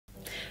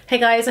Hey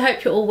guys, I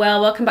hope you're all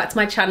well. Welcome back to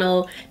my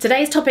channel.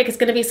 Today's topic is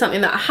going to be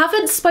something that I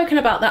haven't spoken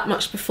about that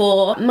much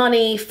before.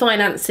 Money,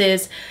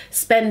 finances,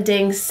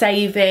 spending,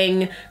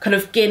 saving, kind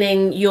of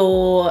getting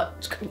your,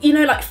 you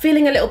know, like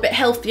feeling a little bit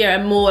healthier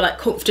and more like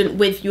confident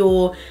with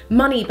your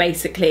money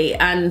basically.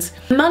 And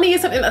money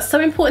is something that's so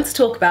important to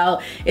talk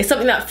about. It's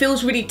something that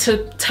feels really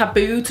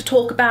taboo to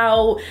talk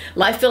about.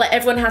 Like I feel like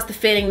everyone has the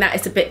feeling that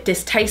it's a bit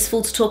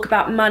distasteful to talk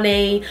about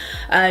money.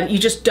 You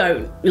just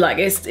don't, like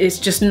it's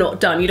just not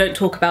done. You don't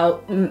talk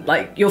about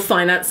like your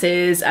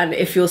finances and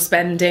if you're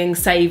spending,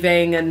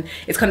 saving, and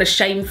it's kind of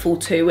shameful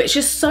too. It's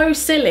just so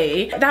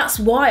silly. That's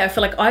why I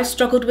feel like I've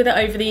struggled with it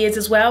over the years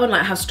as well, and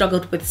like have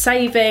struggled with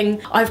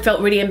saving. I've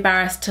felt really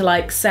embarrassed to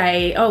like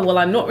say, oh well,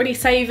 I'm not really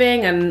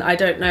saving and I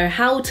don't know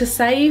how to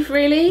save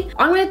really.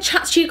 I'm going to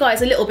chat to you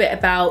guys a little bit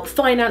about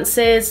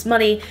finances,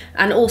 money,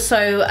 and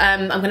also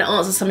I'm going to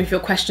answer some of your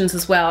questions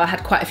as well. I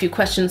had quite a few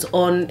questions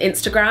on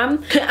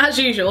Instagram. As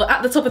usual,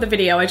 at the top of the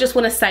video, I just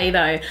want to say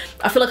though,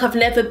 I feel like I've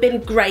never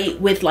been great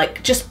with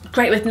just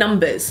great with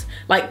numbers,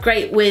 like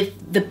great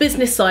with the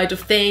business side of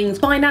things,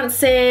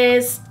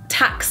 finances,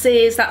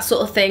 taxes, that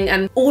sort of thing,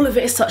 and all of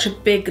it is such a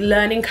big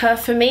learning curve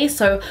for me.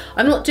 So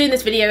I'm not doing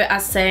this video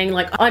as saying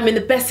like I'm in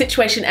the best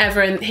situation ever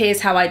and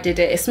here's how I did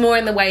it. It's more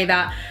in the way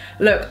that,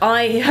 look,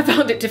 I have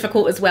found it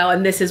difficult as well,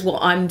 and this is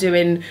what I'm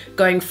doing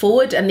going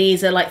forward, and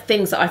these are like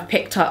things that I've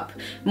picked up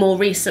more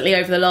recently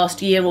over the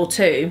last year or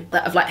two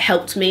that have like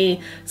helped me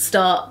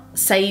start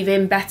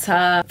saving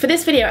better. For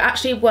this video it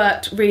actually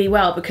worked really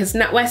well because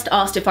NatWest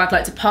asked if I'd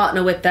like to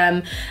partner with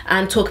them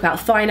and talk about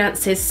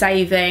finances,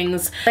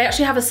 savings. They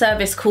actually have a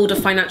service called a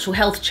financial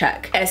health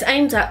check. It's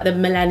aimed at the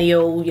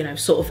millennial, you know,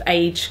 sort of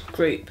age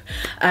group.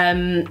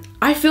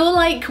 I feel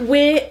like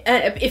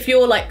if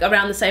you're like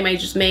around the same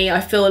age as me, I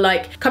feel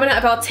like coming out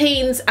of our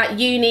teens at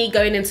uni,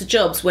 going into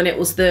jobs when it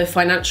was the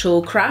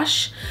financial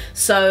crash.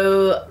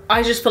 So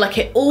I just feel like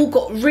it all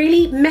got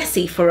really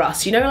messy for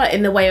us, you know, like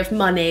in the way of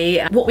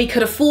money, what we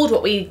could afford,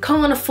 what we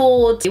can't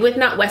afford. With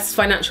NatWest's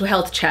financial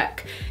health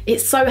check,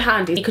 it's so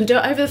handy. You can do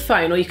it over the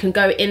phone or you can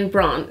go in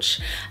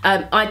branch.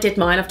 I did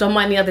mine, I've done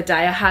mine the other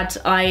day.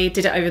 I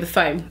did it over the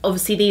phone.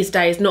 Obviously these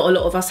days, not a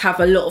lot of us have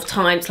a lot of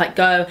time to like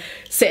go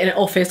sit in an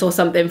office or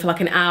something for like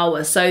an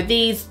hour. So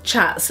these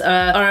chats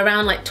are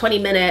around like 20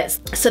 minutes.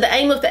 So the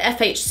aim of the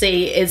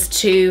FHC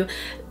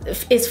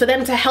is for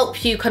them to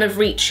help you kind of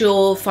reach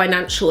your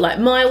financial like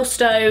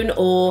milestone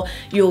or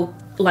your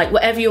like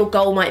whatever your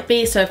goal might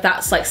be. So if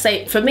that's like,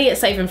 say for me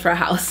it's saving for a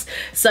house,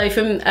 so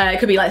it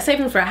could be like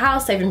saving for a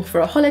house, saving for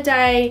a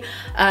holiday,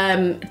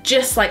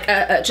 just like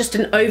just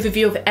an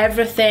overview of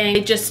everything.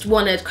 They just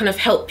want to kind of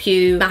help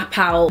you map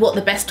out what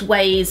the best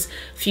ways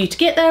for you to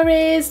get there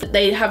is.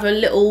 They have a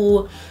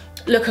little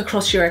look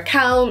across your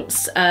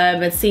accounts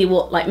and see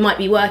what like might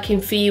be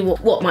working for you,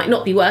 what might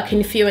not be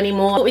working for you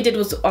anymore. What we did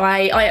was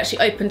I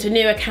actually opened a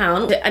new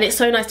account, and it's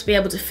so nice to be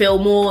able to feel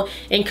more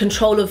in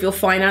control of your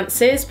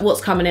finances,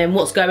 what's coming in,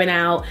 what's going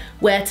out,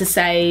 where to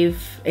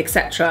save,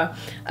 etc.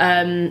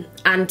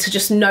 And to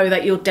just know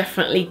that you're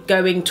definitely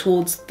going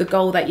towards the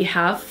goal that you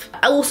have.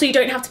 Also, you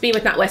don't have to be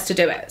with NatWest to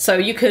do it. So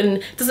you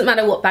can, doesn't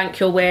matter what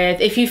bank you're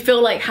with, if you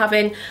feel like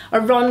having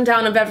a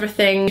rundown of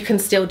everything, you can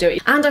still do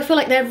it. And I feel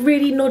like they're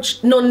really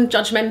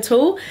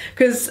non-judgmental,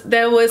 because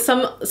there was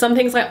some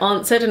things I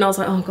answered and I was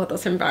like, oh God,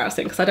 that's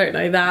embarrassing because I don't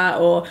know that,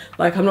 or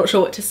like I'm not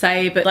sure what to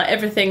say, but like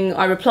everything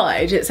I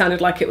replied, it sounded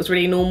like it was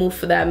really normal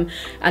for them,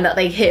 and that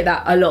they hear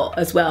that a lot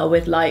as well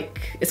with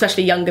like,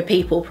 especially younger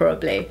people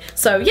probably.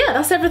 So yeah,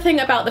 that's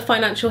everything about the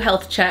financial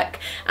health check,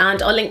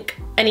 and I'll link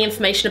any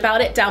information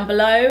about it down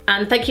below.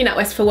 And thank you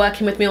NatWest for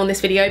working with me on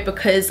this video,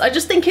 because I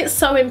just think it's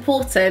so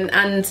important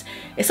and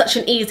it's such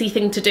an easy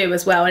thing to do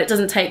as well, and it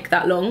doesn't take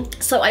that long.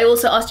 So I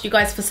also asked you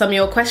guys for some of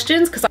your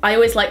questions, because I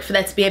always like for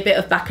there to be a bit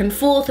of back and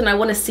forth, and I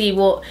want to see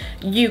what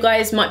you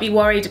guys might be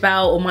worried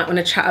about or might want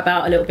to chat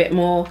about a little bit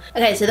more.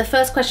 Okay, so the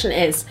first question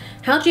is,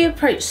 how do you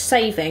approach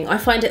saving? I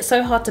find it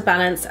so hard to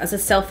balance as a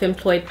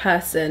self-employed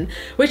person,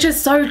 which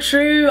is so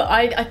true.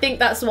 I think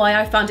that's why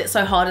I found it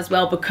so hard as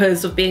well,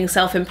 because of being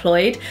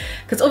self-employed.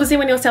 Because obviously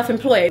when you're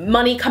self-employed,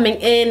 money coming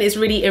in is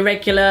really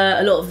irregular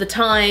a lot of the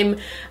time,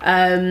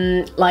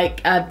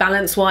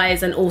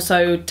 balance-wise and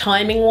also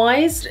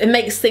timing-wise. It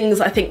makes things,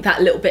 I think,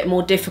 that little bit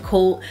more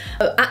difficult.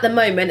 At the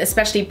moment,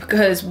 especially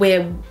because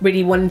we're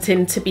really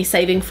wanting to be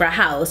saving for a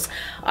house,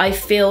 I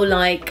feel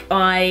like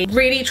I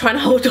really try and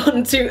hold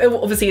on to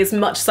obviously as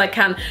much as I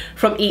can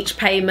from each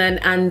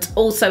payment, and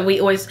also we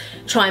always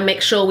try and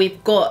make sure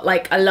we've got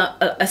like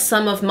a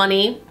sum of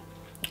money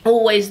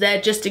always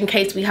there, just in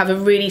case we have a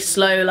really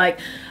slow like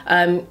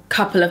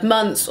couple of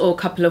months or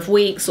couple of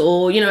weeks,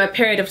 or you know, a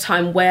period of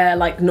time where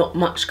like not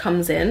much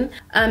comes in.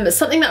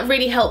 Something that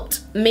really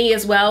helped me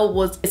as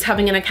well is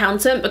having an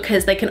accountant,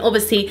 because they can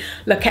obviously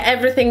look at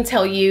everything,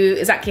 tell you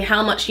exactly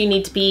how much you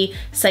need to be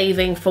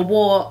saving for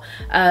what,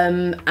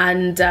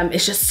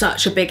 it's just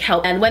such a big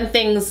help. And when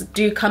things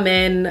do come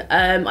in,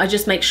 I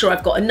just make sure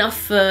I've got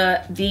enough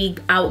for the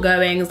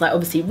outgoings, like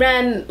obviously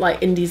rent,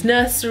 like Indy's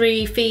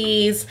nursery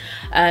fees,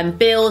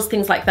 bills,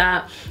 things like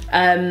that.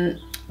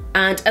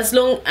 And as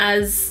long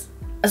as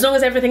as long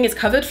as everything is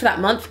covered for that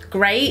month,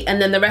 great,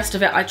 and then the rest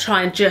of it I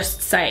try and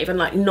just save and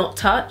like not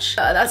touch.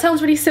 That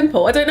sounds really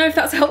simple. I don't know if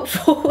that's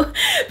helpful,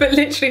 but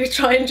literally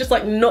try and just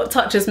like not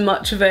touch as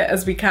much of it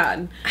as we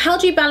can. How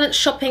do you balance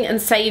shopping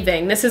and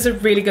saving? This is a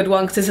really good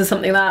one because this is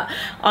something that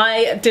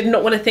I did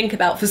not want to think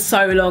about for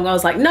so long. I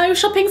was like, no,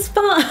 shopping's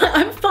fun.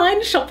 I'm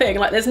fine shopping.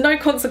 Like there's no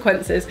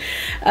consequences.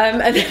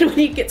 And then when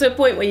you get to a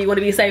point where you want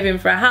to be saving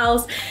for a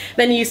house,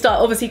 then you start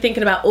obviously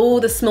thinking about all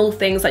the small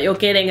things that you're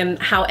getting and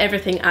how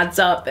everything adds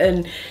up.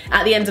 And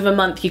at the end of a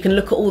month, you can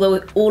look at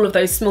all of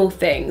those small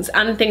things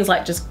and things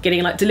like just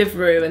getting like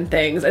Deliveroo and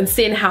things and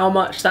seeing how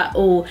much that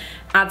all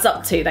adds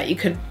up to that you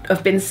could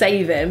have been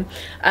saving.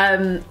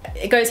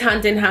 It goes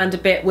hand in hand a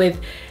bit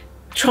with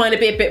trying to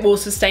be a bit more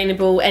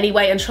sustainable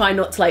anyway, and try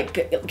not to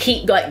like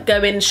keep like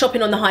going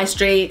shopping on the high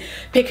street,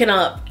 picking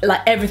up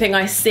like everything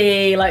I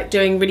see, like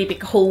doing really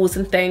big hauls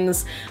and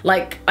things.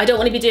 Like I don't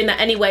want to be doing that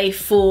anyway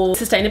for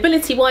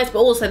sustainability wise, but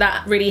also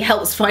that really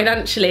helps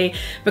financially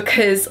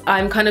because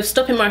I'm kind of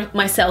stopping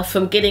myself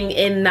from getting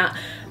in that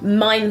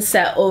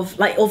mindset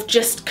of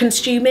just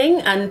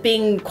consuming and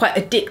being quite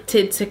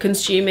addicted to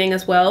consuming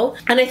as well.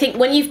 And I think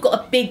when you've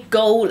got a big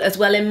goal as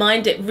well in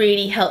mind, it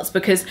really helps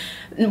because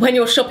when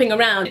you're shopping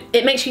around,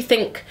 it makes you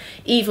think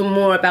even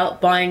more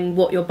about buying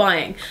what you're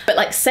buying. But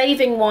like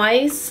saving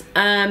wise,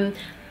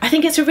 I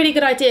think it's a really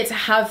good idea to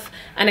have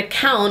an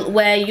account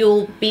where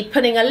you'll be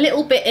putting a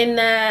little bit in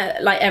there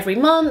like every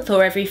month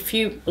or every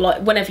few,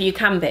 like whenever you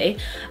can be,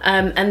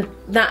 and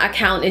that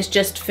account is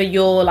just for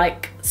your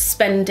like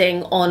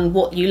spending on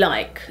what you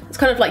like. It's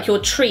kind of like your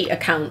treat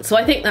account. So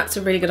I think that's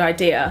a really good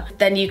idea.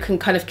 Then you can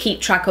kind of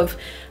keep track of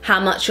how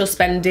much you're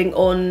spending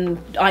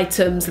on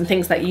items and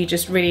things that you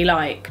just really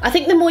like. I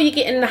think the more you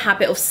get in the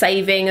habit of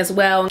saving as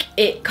well,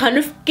 it kind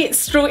of gets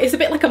strong. It's a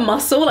bit like a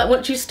muscle. Like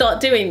once you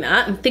start doing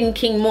that and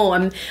thinking more,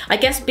 and I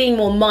guess being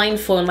more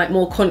mindful and like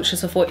more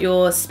conscious of what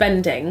you're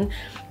spending,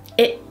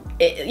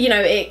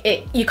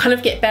 you kind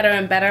of get better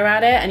and better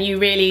at it, and you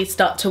really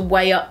start to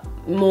weigh up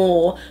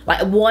more like,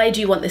 why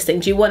do you want this thing?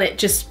 Do you want it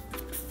just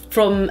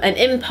from an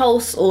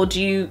impulse, or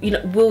do you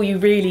will you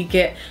really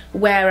get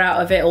wear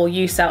out of it or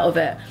use out of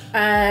it?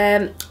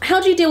 How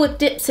do you deal with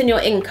dips in your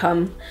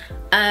income?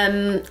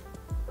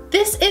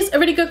 This is a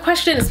really good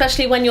question,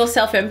 especially when you're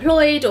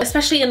self-employed, or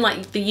especially in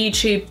like the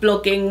YouTube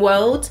blogging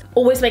world.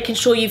 Always making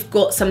sure you've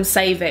got some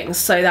savings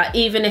so that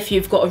even if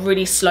you've got a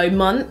really slow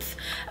month,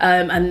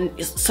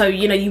 and so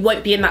you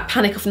won't be in that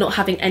panic of not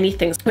having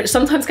anything, which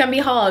sometimes can be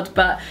hard,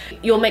 but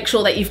you'll make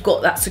sure that you've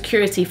got that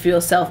security for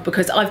yourself,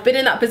 because I've been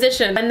in that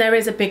position when there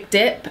is a big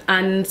dip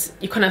and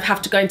you kind of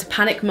have to go into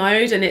panic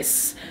mode, and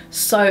it's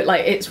so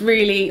like, it's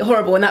really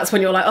horrible, and that's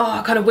when you're like, oh,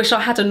 I kind of wish I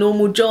had a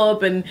normal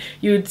job, and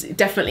you'd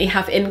definitely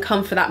have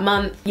income for that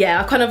month.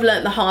 Yeah, I kind of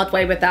learnt the hard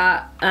way with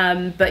that,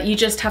 but you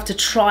just have to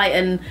try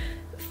and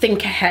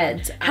think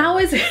ahead. How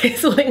is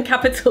it's all in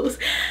capitals,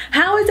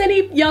 how is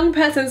any young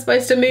person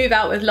supposed to move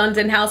out with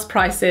London house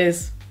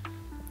prices?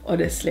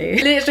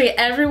 Honestly, literally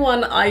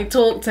everyone I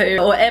talk to,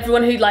 or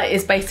everyone who like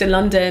is based in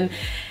London,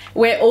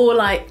 we're all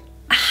like,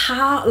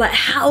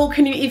 how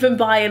can you even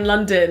buy in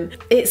London?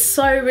 It's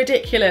so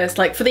ridiculous.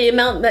 Like for the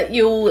amount that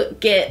you'll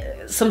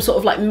get some sort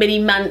of like mini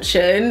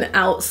mansion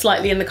out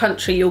slightly in the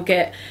country, you'll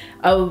get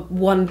a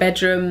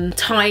 1-bedroom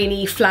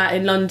tiny flat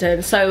in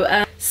London.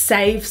 So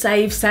save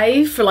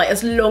for like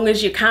as long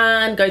as you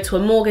can. Go to a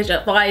mortgage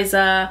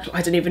advisor.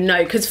 I don't even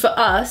know, because for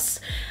us,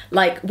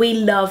 like, we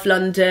love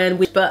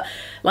London, but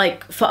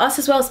like for us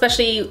as well,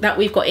 especially that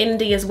we've got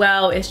Indy as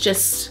well, it's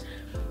just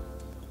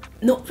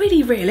not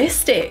really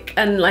realistic.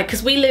 And like,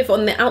 because we live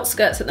on the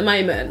outskirts at the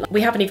moment,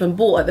 we haven't even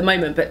bought at the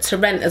moment, but to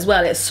rent as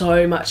well, it's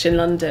so much in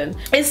London.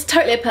 It's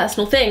totally a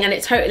personal thing, and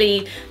it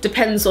totally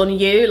depends on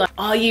you. Like,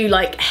 are you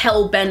like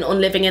hell-bent on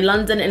living in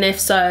London? And if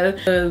so,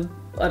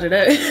 I don't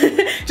know,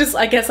 just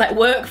I guess like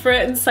work for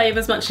it and save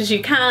as much as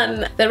you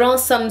can. There are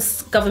some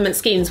government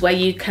schemes where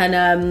you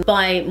can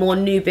buy more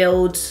new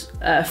build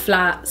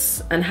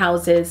flats and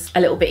houses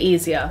a little bit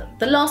easier.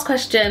 The last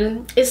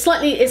question is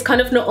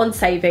kind of not on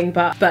saving,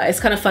 but it's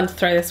kind of fun to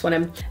throw this one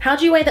in. How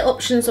do you weigh the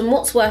options on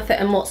what's worth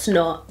it and what's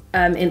not?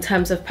 In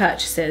terms of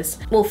purchases?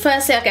 Well,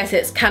 firstly, I guess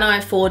it's, can I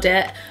afford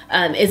it?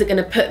 Is it going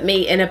to put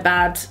me in a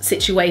bad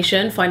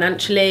situation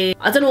financially?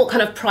 I don't know what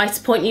kind of price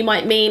point you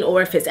might mean,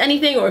 or if it's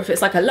anything, or if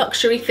it's like a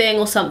luxury thing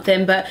or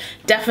something, but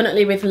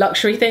definitely with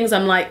luxury things,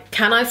 I'm like,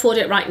 can I afford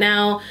it right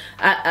now?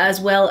 As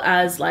well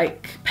as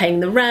like paying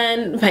the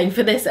rent, paying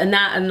for this and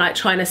that, and like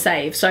trying to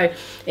save. So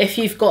if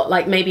you've got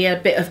like maybe a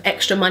bit of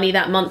extra money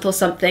that month or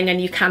something and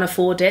you can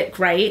afford it,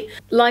 great.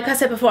 Like I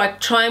said before, I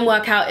try and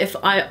work out if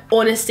I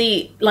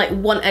honestly like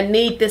want and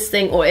need this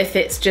thing, or if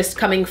it's just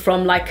coming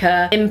from like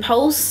a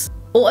impulse.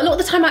 Or a lot of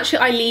the time actually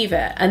I leave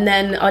it, and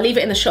then I leave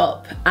it in the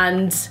shop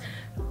and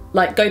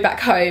like go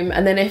back home,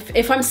 and then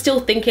if I'm still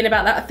thinking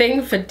about that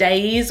thing for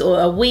days or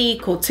a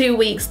week or 2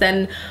 weeks,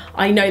 then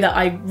I know that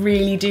I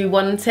really do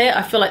want it.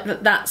 I feel like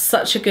that's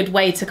such a good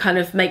way to kind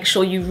of make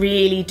sure you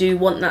really do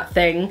want that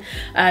thing,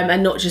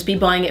 and not just be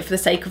buying it for the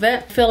sake of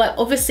it. I feel like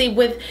obviously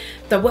with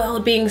the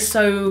world being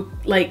so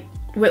like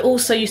we're all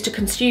so used to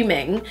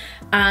consuming,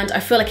 and I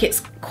feel like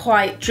it's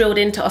quite drilled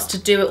into us to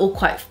do it all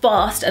quite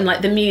fast, and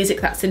like the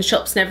music that's in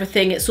shops and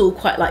everything, it's all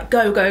quite like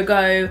go, go,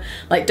 go,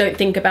 like don't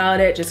think about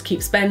it, just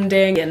keep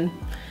spending, and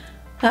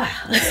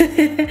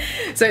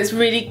so it's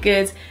really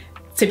good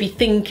to be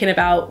thinking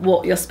about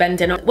what you're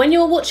spending on. When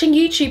you're watching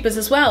YouTubers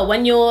as well,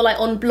 when you're like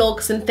on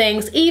blogs and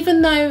things,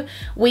 even though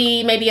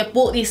we maybe have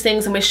bought these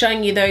things and we're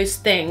showing you those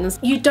things,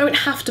 you don't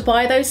have to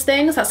buy those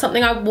things. That's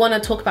something I want to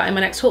talk about in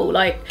my next haul.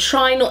 Like,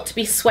 try not to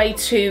be swayed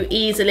too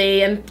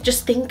easily and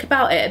just think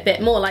about it a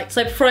bit more. Like,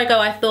 so before I go,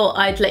 I thought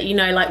I'd let you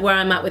know like where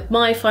I'm at with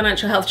my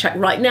financial health check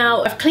right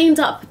now. I've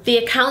cleaned up the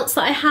accounts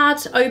that I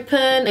had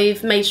open.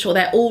 I've made sure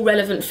they're all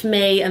relevant for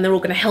me and they're all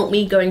going to help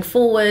me going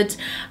forward.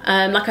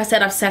 Like I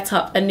said, I've set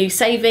up a new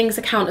savings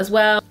account as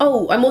well.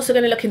 Oh, I'm also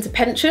going to look into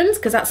pensions,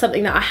 because that's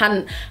something that I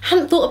hadn't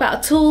thought about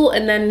at all,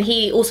 and then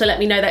he also let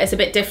me know that it's a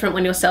bit different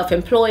when you're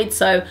self-employed,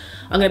 so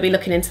I'm going to be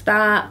looking into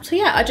that. So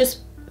yeah, I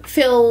just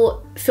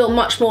feel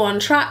much more on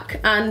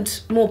track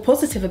and more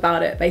positive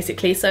about it,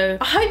 basically. So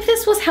I hope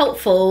this was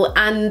helpful,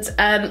 and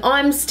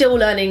I'm still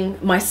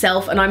learning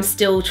myself and I'm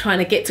still trying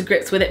to get to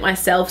grips with it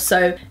myself.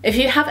 So if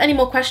you have any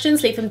more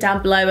questions, leave them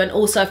down below. And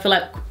also I feel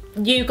like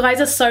you guys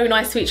are so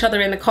nice to each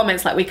other in the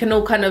comments, like we can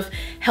all kind of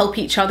help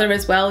each other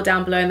as well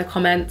down below in the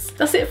comments.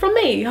 That's it from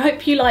me. I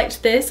hope you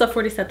liked this. I've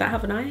already said that,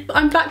 haven't I?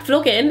 I'm back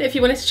vlogging if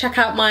you wanted to check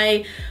out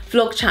my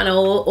vlog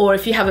channel, or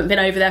if you haven't been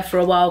over there for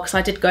a while, because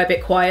I did go a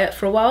bit quiet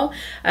for a while.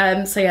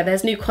 So yeah,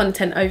 there's new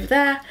content over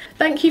there.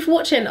 Thank you for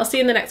watching. I'll see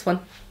you in the next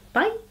one.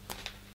 Bye.